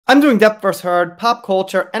I'm doing Depp vs. Heard, pop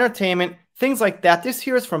culture, entertainment, things like that. This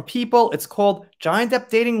here is from People. It's called Johnny Depp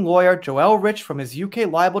dating lawyer Joelle Rich from his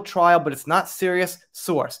UK libel trial, but it's not serious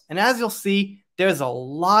source. And as you'll see, there's a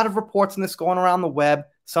lot of reports on this going around the web.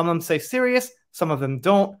 Some of them say serious, some of them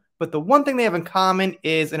don't. But the one thing they have in common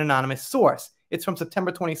is an anonymous source. It's from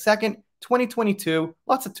September 22nd, 2022.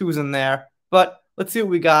 Lots of twos in there. But let's see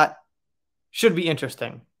what we got. Should be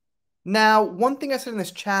interesting. Now, one thing I said in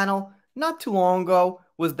this channel not too long ago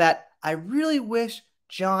was that I really wish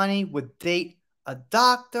Johnny would date a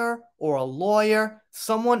doctor or a lawyer,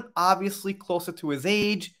 someone obviously closer to his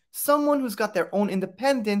age, someone who's got their own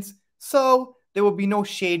independence, so there will be no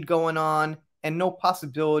shade going on and no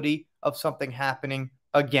possibility of something happening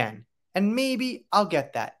again. And maybe I'll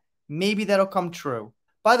get that. Maybe that'll come true.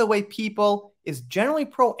 By the way, People is generally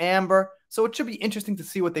pro-Amber, so it should be interesting to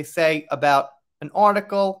see what they say about an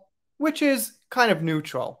article which is kind of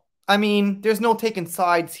neutral. I mean, there's no taking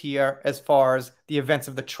sides here as far as the events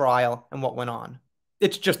of the trial and what went on.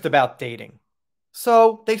 It's just about dating.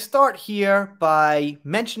 So they start here by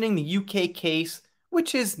mentioning the UK case,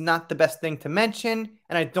 which is not the best thing to mention,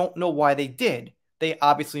 and I don't know why they did. They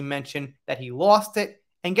obviously mention that he lost it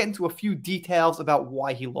and get into a few details about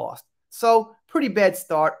why he lost. So, pretty bad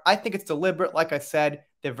start. I think it's deliberate. Like I said,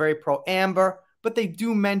 they're very pro-Amber, but they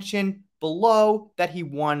do mention below that he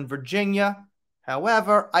won Virginia.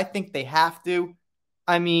 However, I think they have to.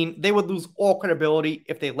 I mean, they would lose all credibility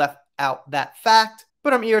if they left out that fact,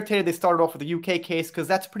 but I'm irritated they started off with the UK case because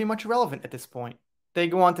that's pretty much irrelevant at this point. They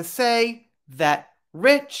go on to say that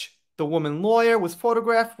Rich, the woman lawyer, was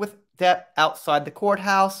photographed with Depp outside the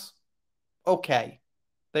courthouse. Okay.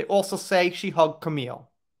 They also say she hugged Camille.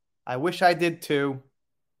 I wish I did too.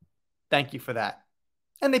 Thank you for that.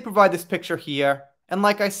 And they provide this picture here. And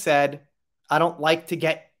like I said, I don't like to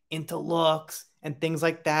get into looks and things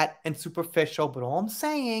like that and superficial, but all I'm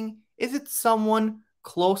saying is it's someone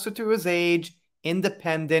closer to his age,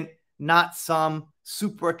 independent, not some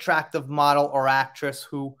super attractive model or actress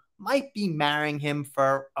who might be marrying him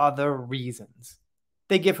for other reasons.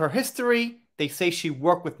 They give her history. They say she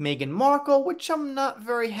worked with Meghan Markle, which I'm not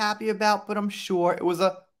very happy about, but I'm sure it was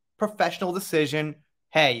a professional decision.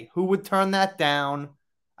 Hey, who would turn that down?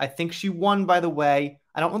 I think she won, by the way.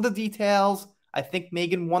 I don't know the details. I think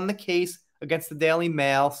Meghan won the case against the Daily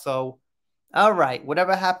Mail. So, all right,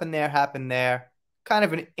 whatever happened there. Kind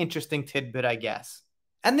of an interesting tidbit, I guess.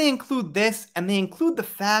 And they include this, and they include the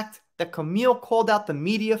fact that Camille called out the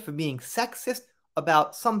media for being sexist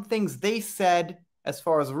about some things they said as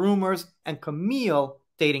far as rumors, and Camille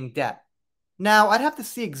dating Depp. Now, I'd have to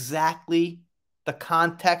see exactly the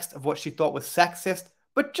context of what she thought was sexist,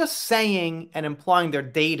 but just saying and implying they're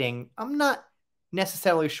dating, I'm not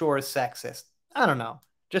necessarily sure is sexist. I don't know,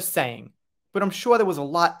 just saying. But I'm sure there was a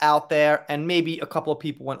lot out there, and maybe a couple of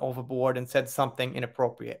people went overboard and said something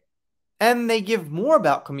inappropriate. And they give more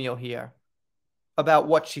about Camille here, about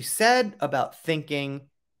what she said, about thinking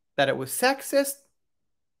that it was sexist.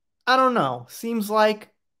 I don't know. Seems like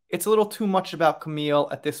it's a little too much about Camille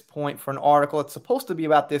at this point for an article. It's supposed to be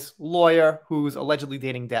about this lawyer who's allegedly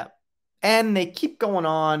dating Depp. And they keep going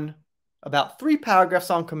on about 3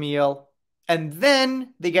 paragraphs on Camille. And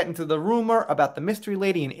then they get into the rumor about the mystery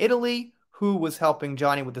lady in Italy who was helping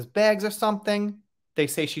Johnny with his bags or something. They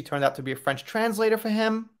say she turned out to be a French translator for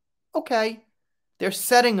him. Okay. They're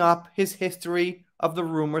setting up his history of the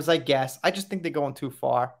rumors, I guess. I just think they're going too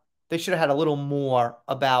far. They should have had a little more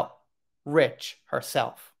about Rich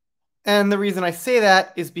herself. And the reason I say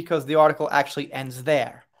that is because the article actually ends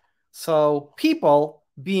there. So People,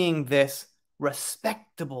 being this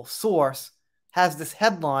respectable source, has this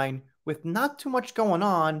headline with not too much going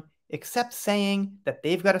on except saying that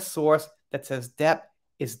they've got a source that says Depp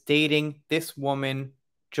is dating this woman,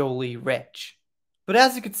 Jolie Rich. But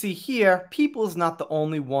as you can see here, People is not the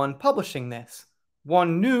only one publishing this.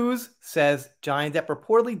 One News says Johnny Depp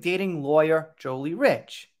reportedly dating lawyer Jolie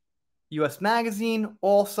Rich. US Magazine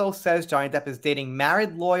also says Johnny Depp is dating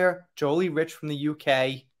married lawyer Jolie Rich from the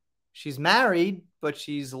UK. She's married, but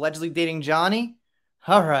she's allegedly dating Johnny?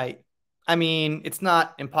 Alright. I mean, it's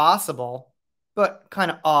not impossible, but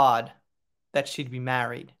kind of odd that she'd be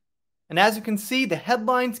married. And as you can see, the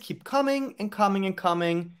headlines keep coming and coming and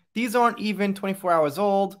coming. These aren't even 24 hours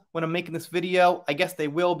old when I'm making this video. I guess they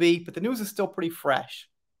will be, but the news is still pretty fresh.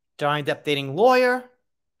 Johnny Depp dating lawyer.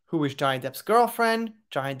 Who is Johnny Depp's girlfriend?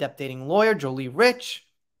 Johnny Depp dating lawyer Jolie Rich.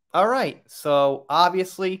 All right, so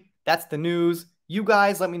obviously that's the news. You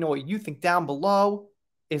guys let me know what you think down below.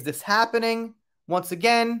 Is this happening? Once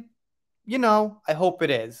again, I hope it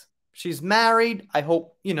is. She's married. I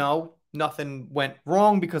hope, nothing went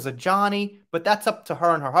wrong because of Johnny, but that's up to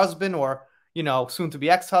her and her husband, or soon to be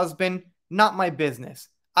ex-husband. Not my business.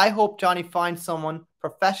 I hope Johnny finds someone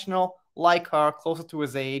professional like her, closer to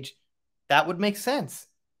his age. That would make sense.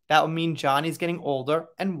 That would mean Johnny's getting older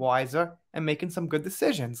and wiser and making some good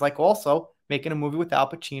decisions, like also making a movie with Al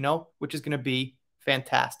Pacino, which is going to be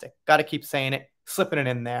fantastic. Got to keep saying it, slipping it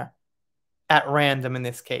in there at random in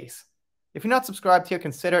this case. If you're not subscribed here,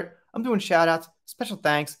 consider it. I'm doing shout outs, special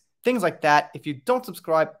thanks, things like that. If you don't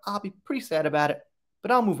subscribe, I'll be pretty sad about it.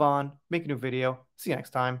 But I'll move on, make a new video. See you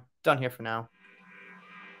next time. Done here for now.